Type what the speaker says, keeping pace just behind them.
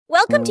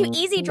Welcome to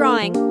Easy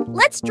Drawing.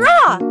 Let's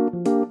draw!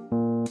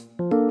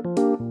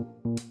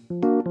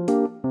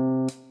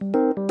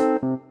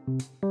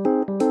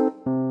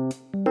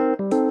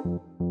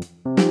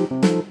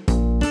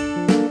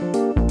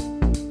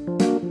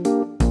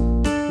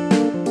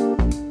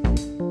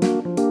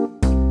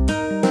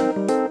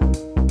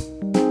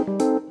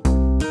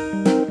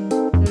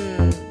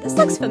 This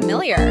looks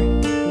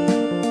familiar.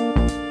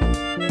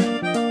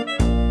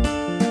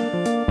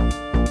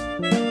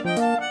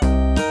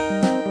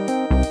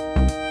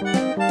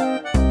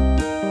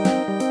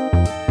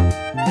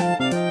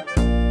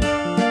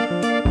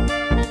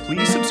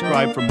 Please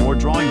subscribe for more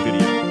drawing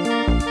videos.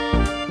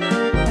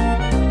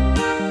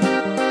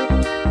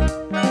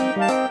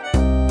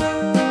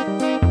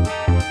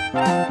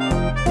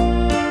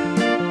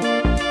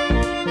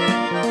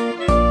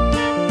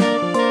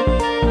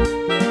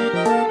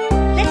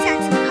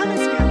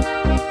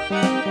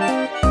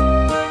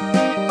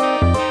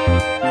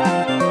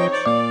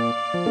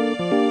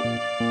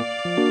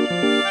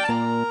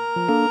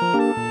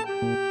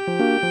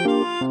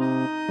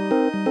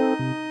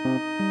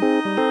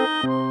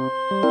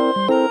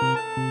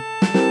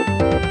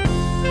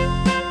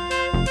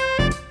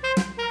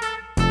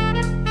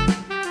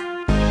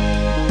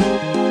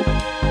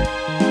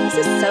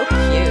 This is so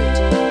cute.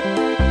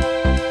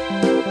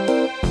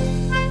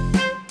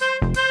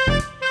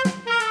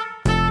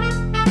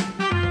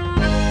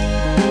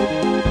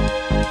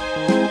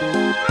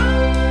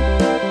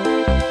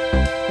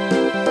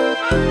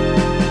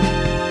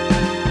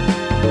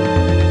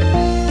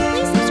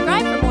 Please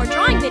subscribe for more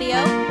drawing video.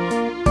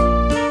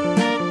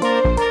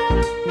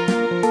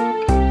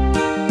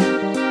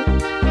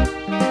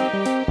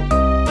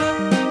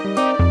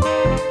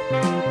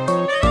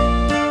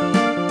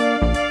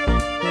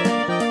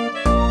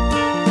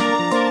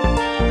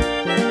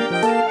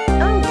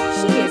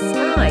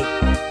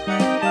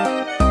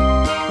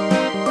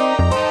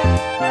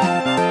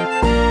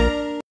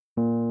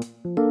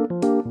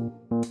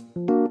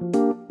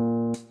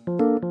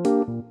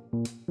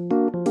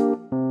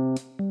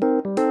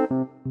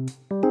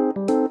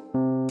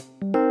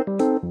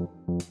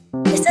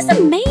 This is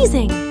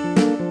amazing!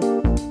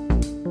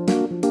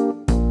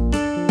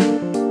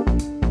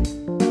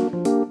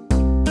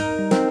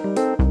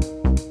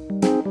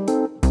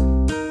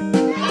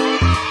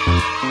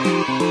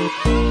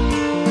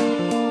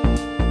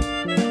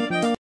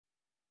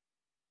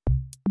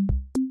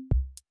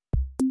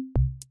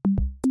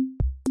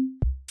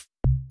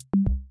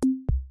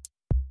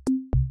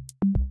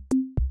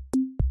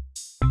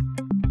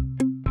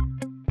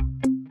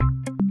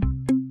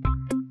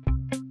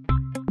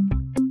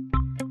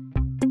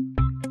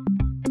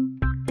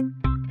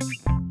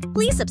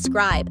 Please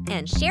subscribe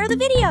and share the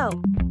video.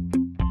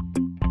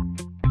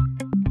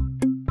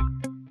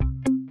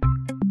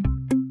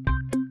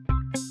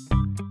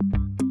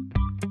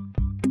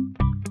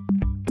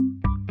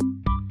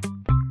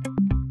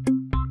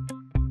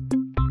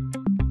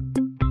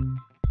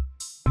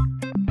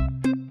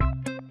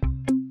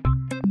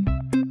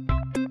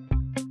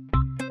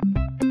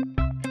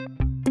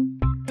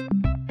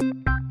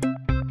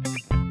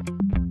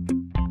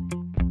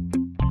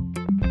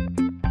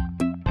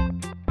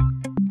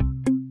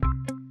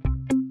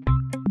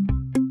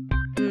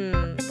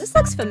 This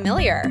looks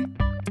familiar.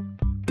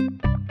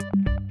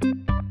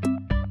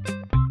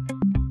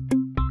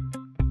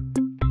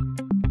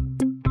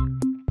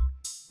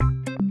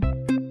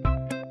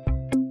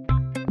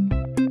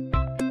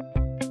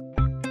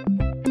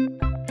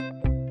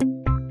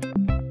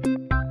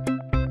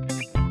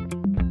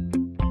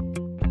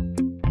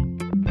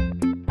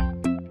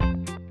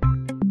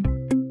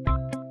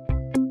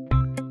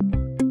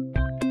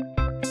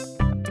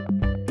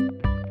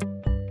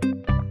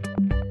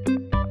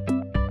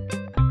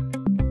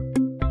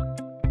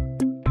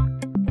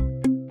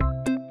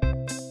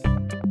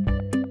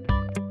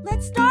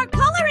 Start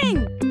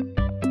coloring!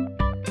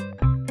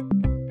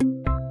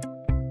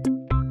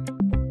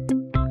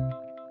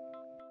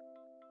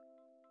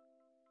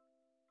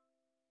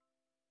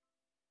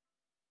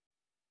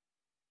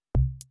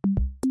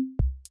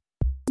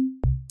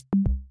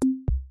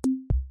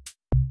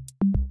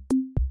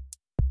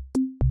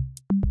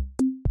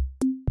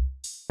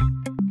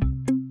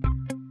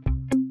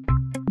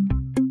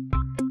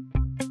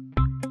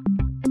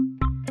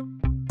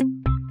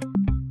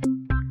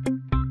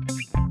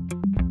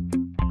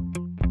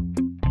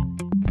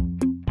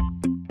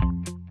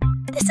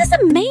 This is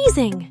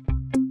amazing!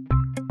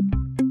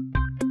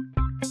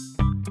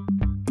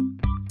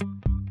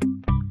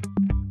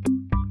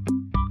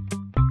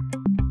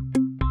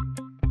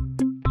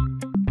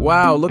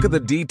 Wow, look at the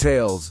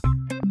details.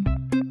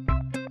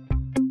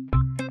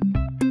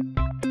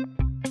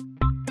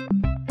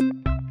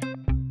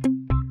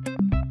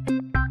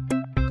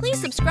 Please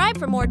subscribe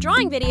for more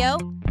drawing video.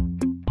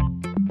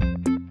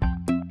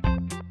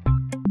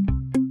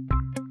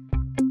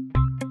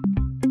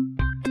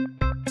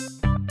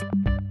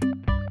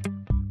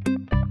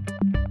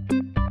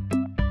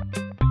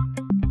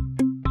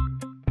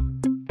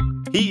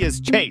 He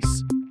is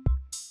Chase.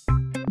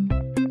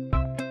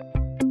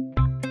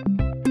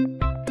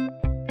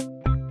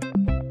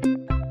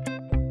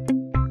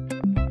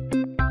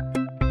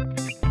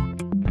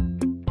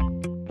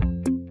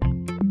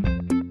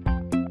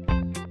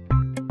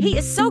 He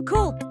is so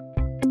cool.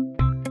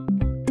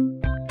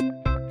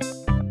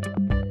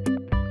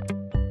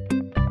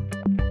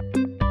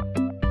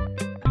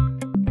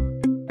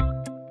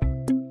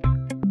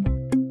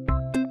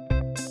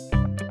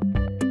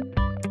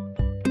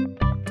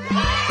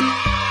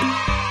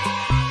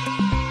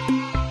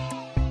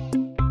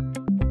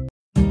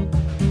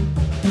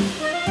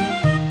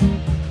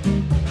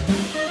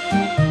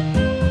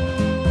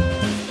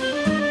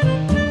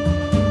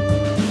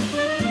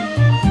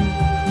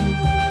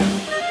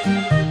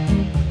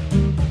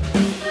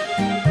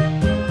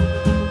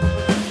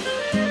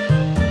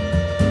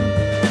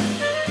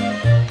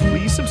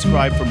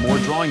 Subscribe for more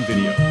drawing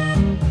video.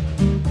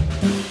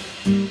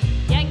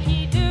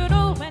 Yankee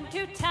Doodle went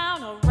to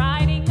town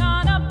riding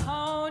on a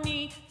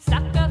pony,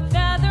 stuck a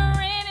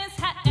feather in his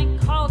hat and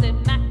called it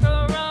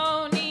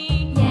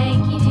macaroni.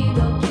 Yankee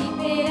Doodle,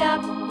 keep it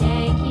up,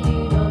 Yankee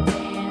Doodle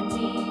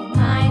dandy.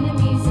 Mind the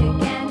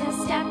music and the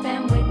step,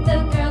 and with the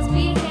girls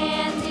be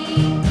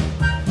handy.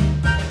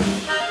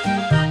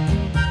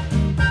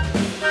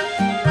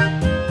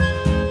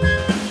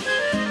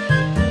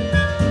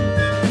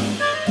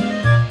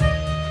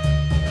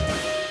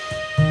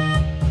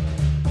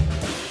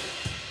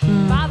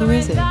 Father Who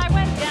is and it? I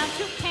went down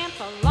to camp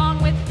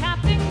along with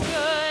Captain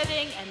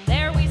Gooding, and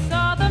there we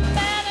saw the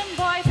men and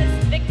boys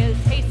as thick as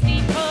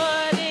hasty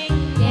pudding.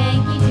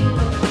 Yankee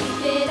Doodle,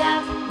 keep it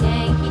up,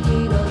 Yankee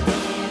Doodle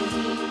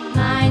dandy.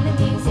 Mind the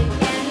music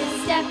and the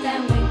step,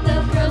 and with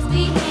the girls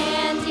be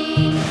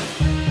handy.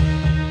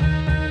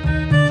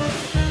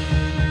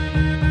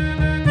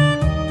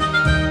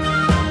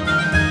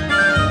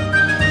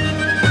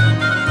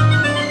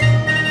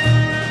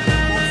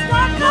 Let's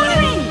start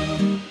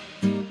coloring.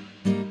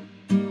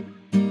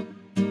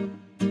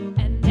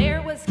 And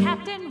there was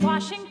Captain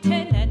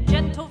Washington and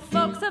gentle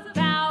folks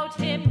about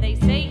him. They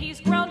say he's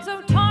grown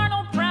so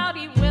tarnal proud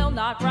he will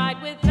not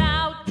ride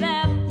without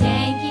them.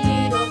 Yankee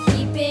Doodle,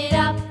 keep it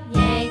up,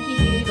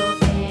 Yankee Doodle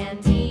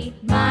dandy.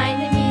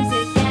 Mind the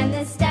music and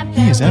the step,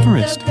 He is and with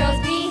Everest. the girls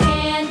be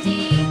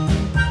handy.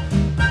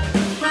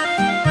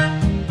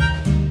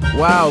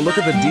 Wow, look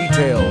at the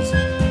details.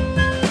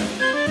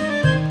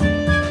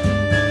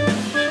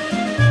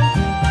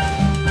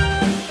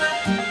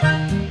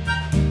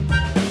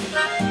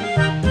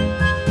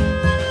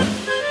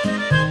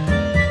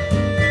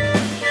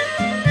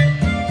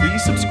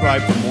 Please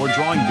subscribe for more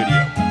drawing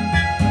video.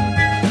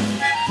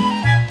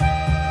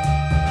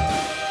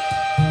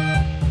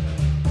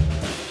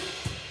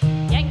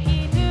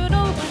 Yankee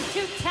Doodle went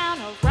to town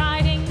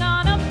riding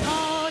on a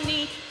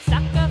pony,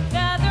 stuck a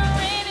feather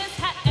in his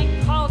hat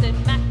and called it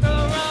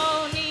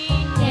macaroni.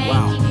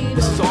 Wow, Yankee Doodle,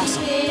 this is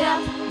awesome. keep it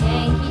up,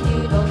 Yankee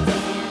Doodle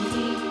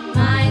dandy.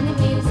 Mind the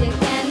music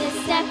and the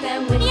step,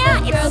 and with Yeah,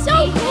 the it's girls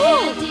so be cool.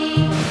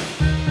 handy.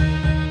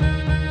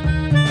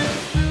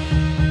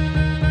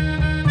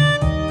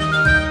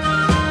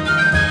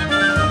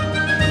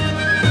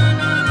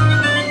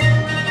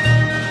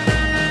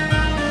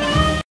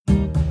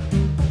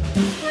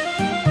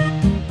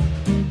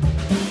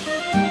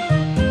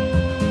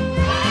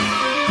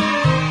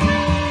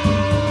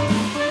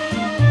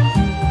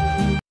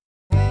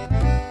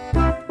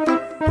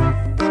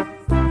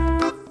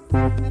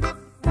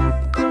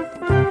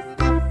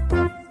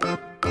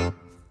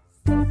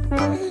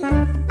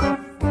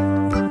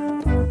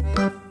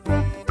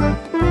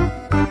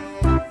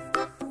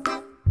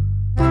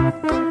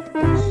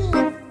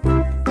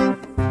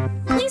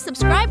 Please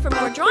subscribe for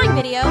more drawing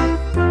video.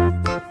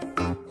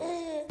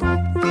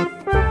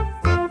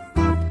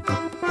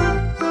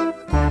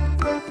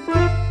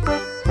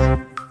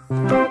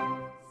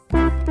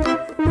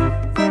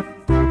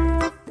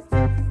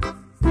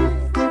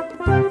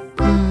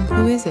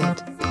 Who is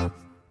it?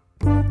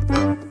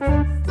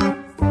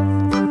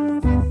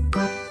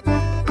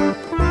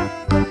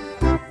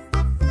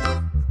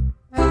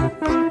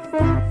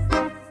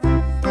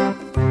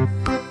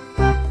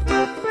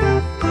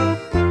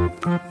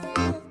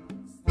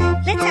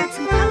 Let's add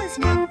some colors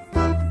now.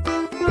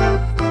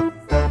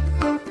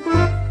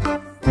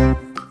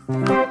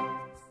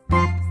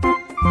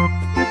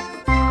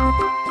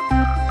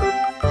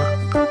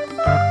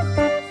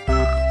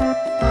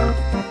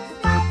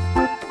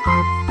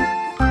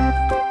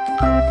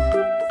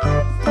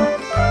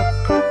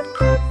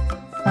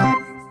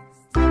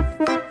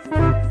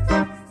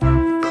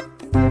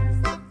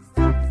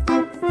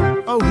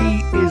 Oh,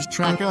 he is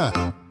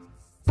Tracker.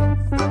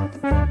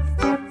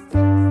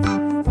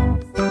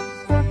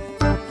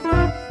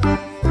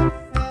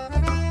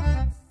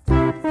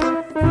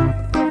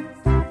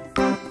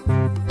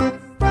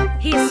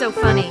 He is so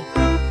funny.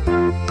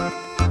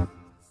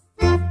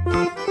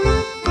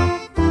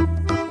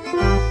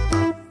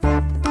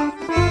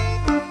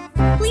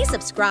 Please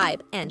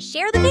subscribe and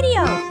share the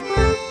video.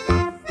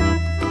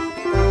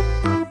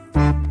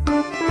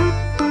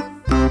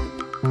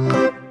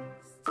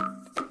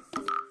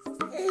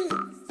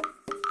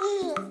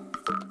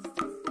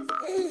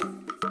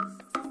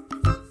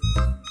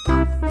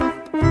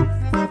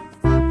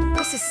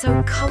 This is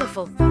so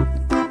colorful.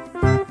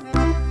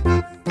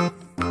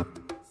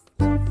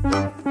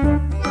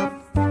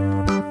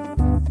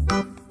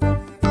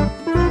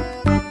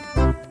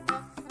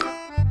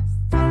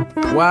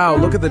 Wow,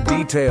 look at the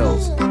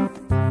details.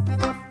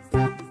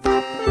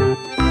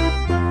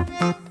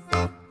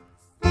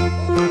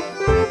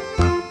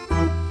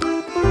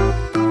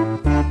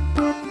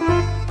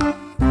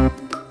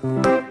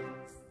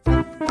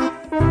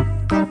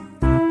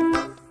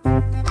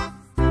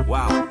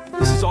 Wow,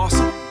 this is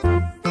awesome.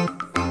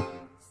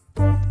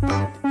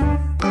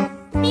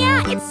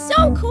 Yeah, it's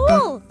so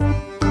cool.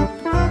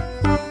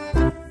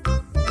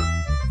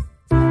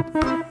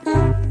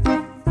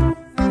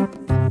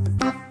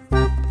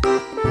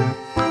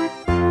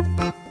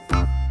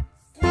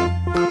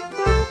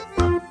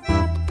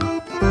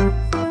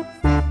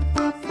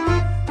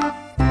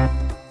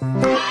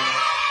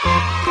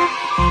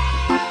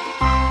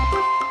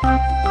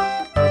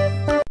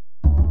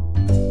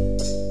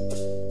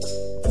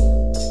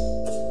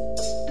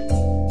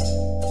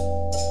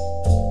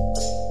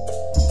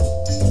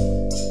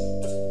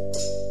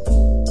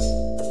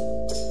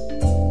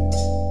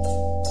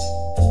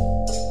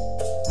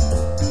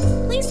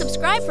 Please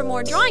subscribe for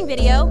more drawing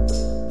video.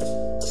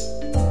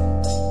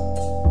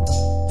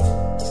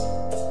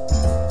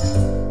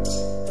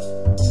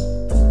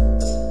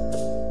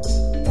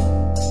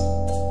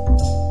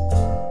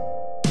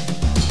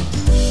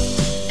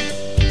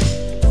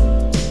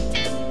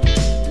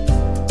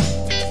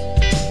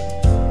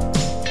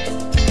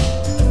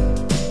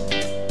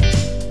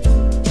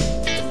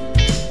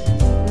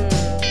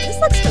 This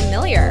looks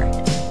familiar.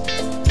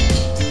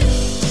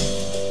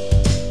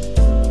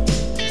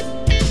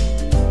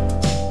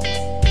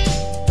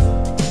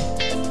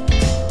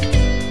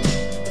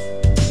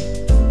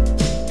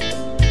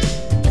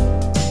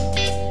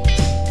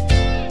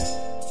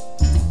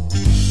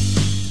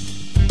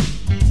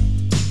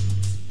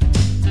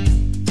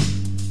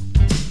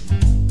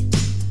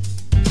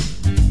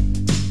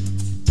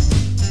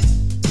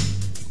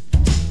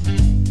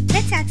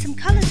 Let's add some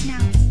colors now.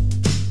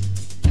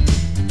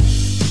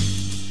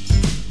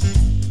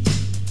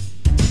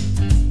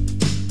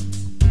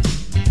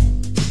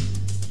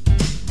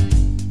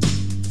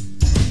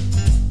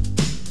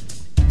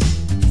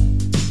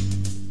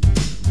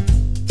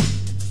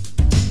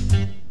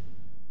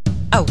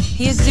 Oh,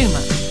 here's Zuma.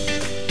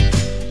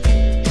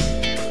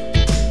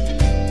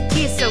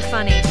 He is so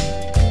funny.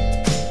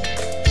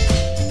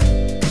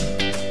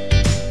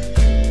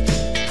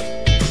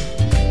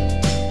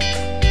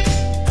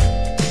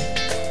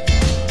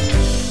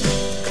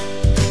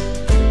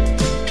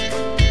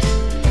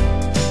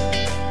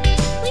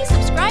 Please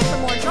subscribe for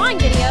more drawing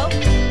video.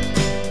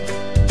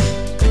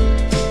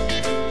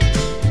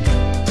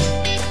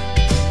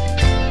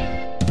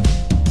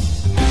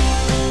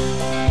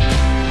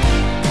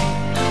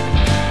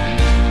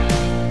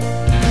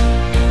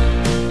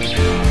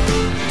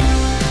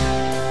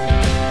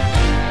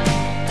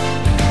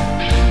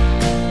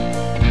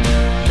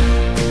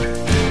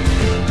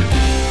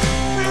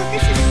 Wow,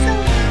 this is so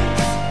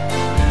nice.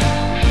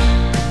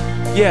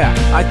 Yeah,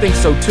 I think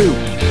so too.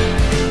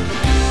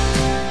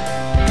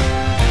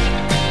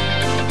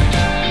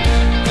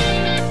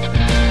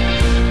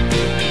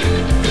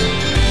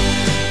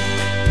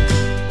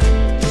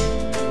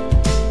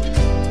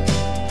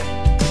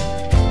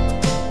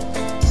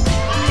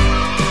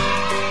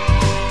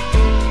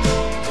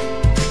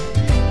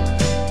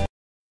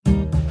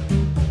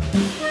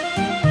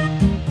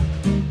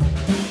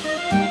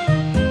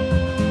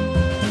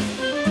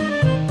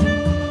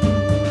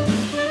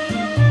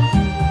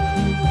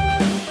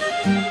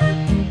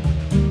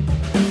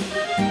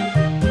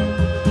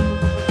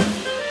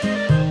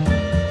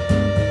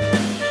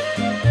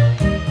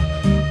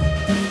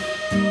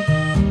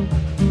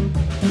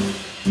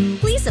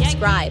 Please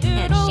subscribe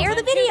and share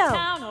the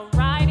video.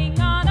 Riding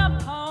on a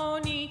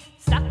pony,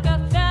 stuck a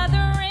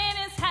feather in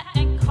his hat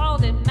and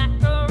called it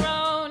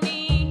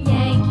macaroni.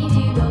 Yankee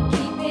Doodle,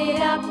 keep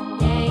it up,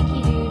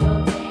 Yankee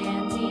Doodle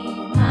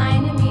dandy.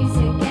 Mind the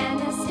music and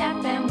the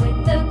step, and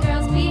with the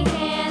girls be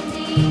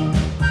handy.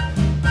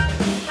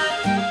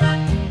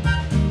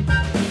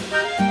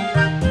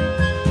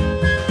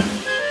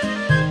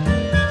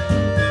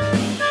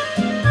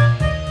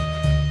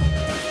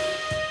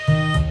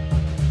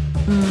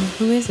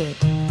 Who is it?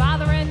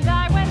 Father and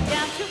I went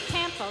down to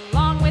camp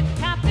along with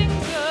Captain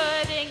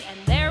Gooding, and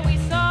there we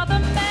saw the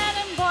men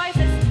and boys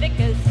as thick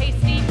as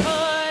hasty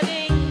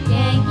pudding.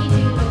 Yankee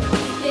Doodle,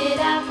 keep it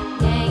up,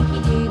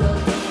 Yankee Doodle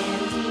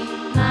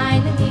dandy.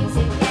 Mind the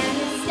music and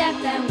the step,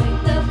 and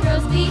with the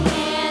girls be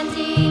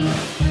handy.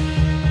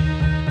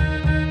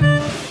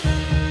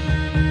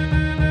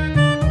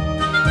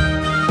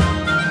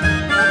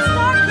 Let's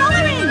start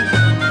coloring.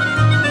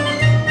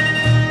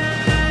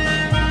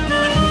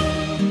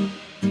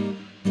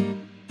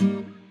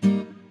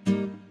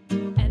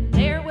 And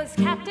there was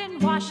Captain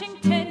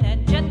Washington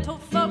and gentle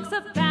folks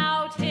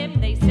about him.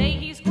 They say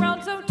he's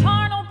grown so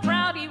tarnal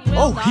proud he will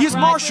Oh, not he is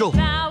ride Marshall.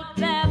 without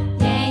them.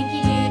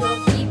 Yankee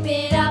Doodle, keep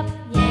it up,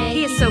 Yankee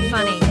He is so Doodle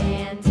funny.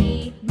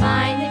 dandy.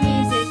 Mind the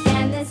music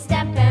and the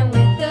step, and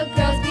with the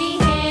girls be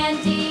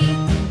handy.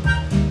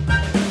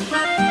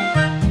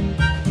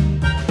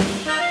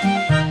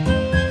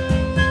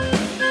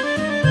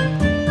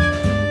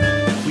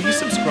 Please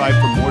subscribe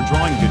for more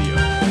drawing video.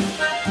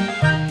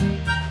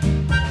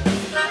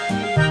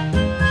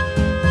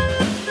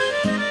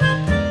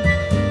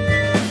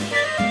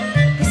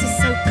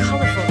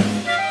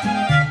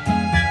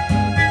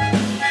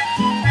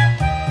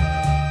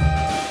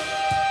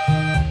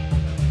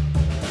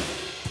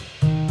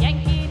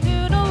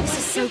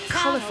 so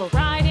colorful.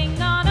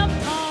 Riding on a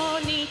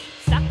pony.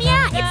 Stuck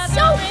Yeah, a it's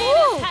so feather in his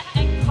cool. hat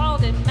and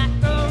called it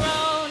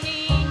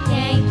macaroni.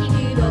 Yankee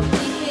Doodle,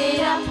 keep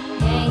it up,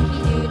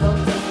 Yankee Doodle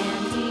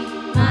dandy.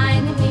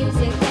 Mind the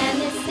music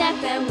and the step,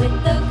 and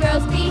with the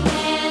girls be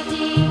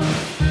handy.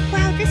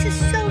 Wow, this is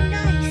so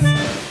nice.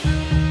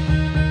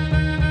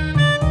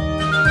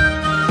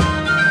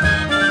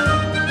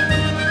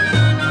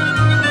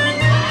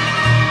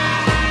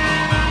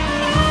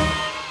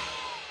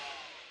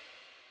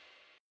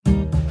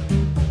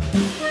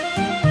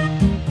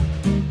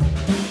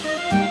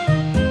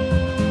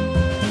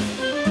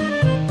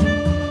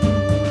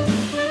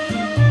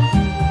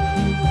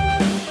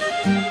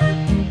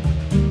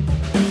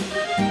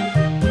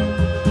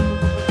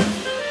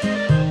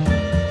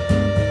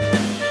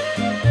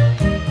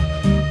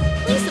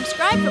 Please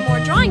subscribe for more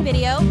drawing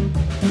video.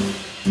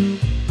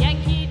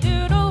 Yankee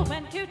Doodle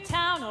went to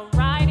town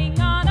riding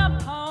on a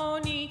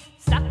pony.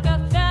 Stuck a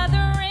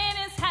feather in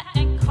his hat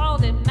and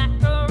called it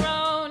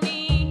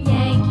macaroni.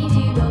 Yankee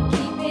Doodle,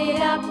 keep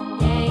it up,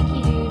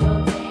 Yankee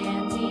Doodle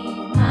dandy.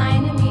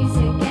 Mind the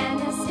music and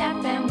the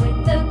step, and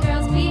with the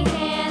girls be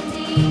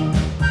handy.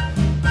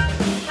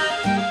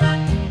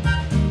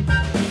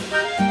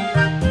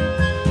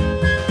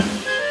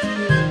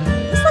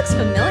 This looks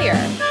familiar.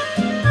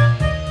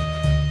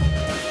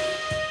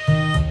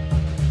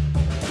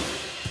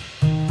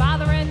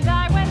 Father and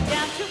I went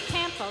down to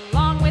camp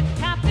along with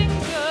Captain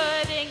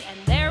Gooding, and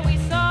there we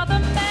saw the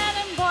men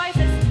and boys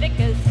as thick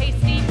as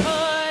hasty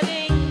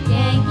pudding.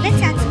 Yankee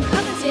Let's add some Doodle,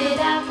 colors keep it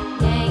up,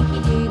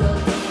 Yankee Doodle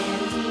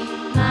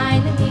dandy.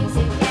 Mind the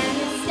music and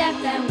the step,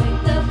 and with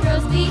the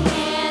girls be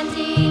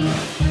handy.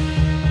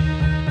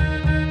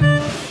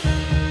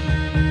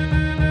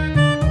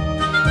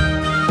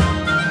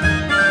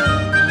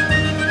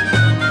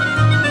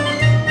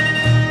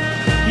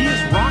 He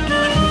is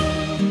rocking.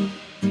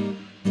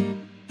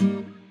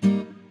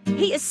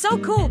 He is so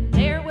cool.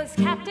 There was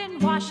Captain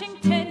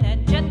Washington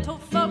and gentle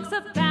folks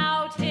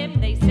about him.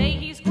 They say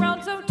he's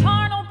grown so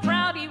tarnal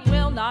proud he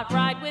will not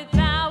ride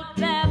without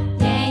them.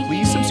 Yankee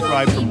Please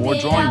subscribe Doodle, for more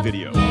keep it drawing up,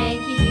 video.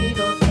 Yankee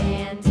Doodle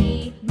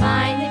dandy.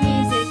 Mind the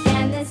music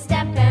and the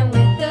step, and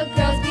with the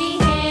girls be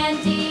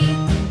handy.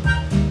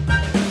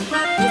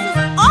 This is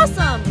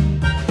awesome.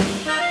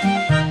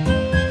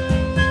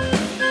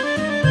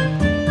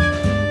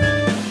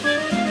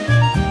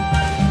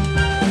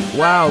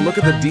 Wow, look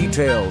at the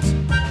details.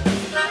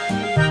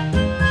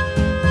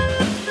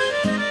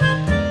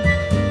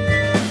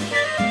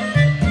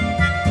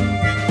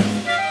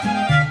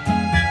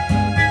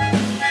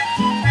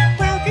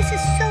 Wow, this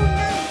is so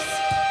nice.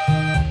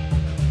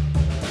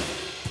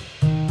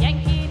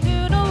 Yankee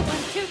Doodle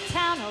went to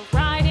town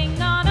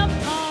riding on a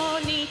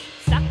pony.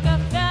 Stuck a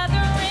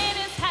feather in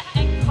his hat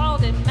and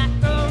called it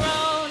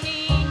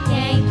macaroni.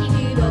 Yankee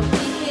Doodle,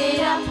 keep it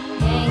up,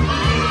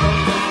 Yankee Doodle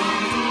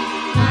dandy.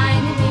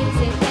 Mind the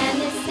music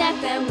and the step,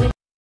 and with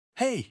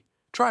Hey,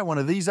 try one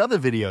of these other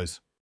videos.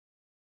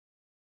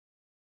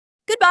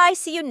 Goodbye.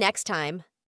 See you next time.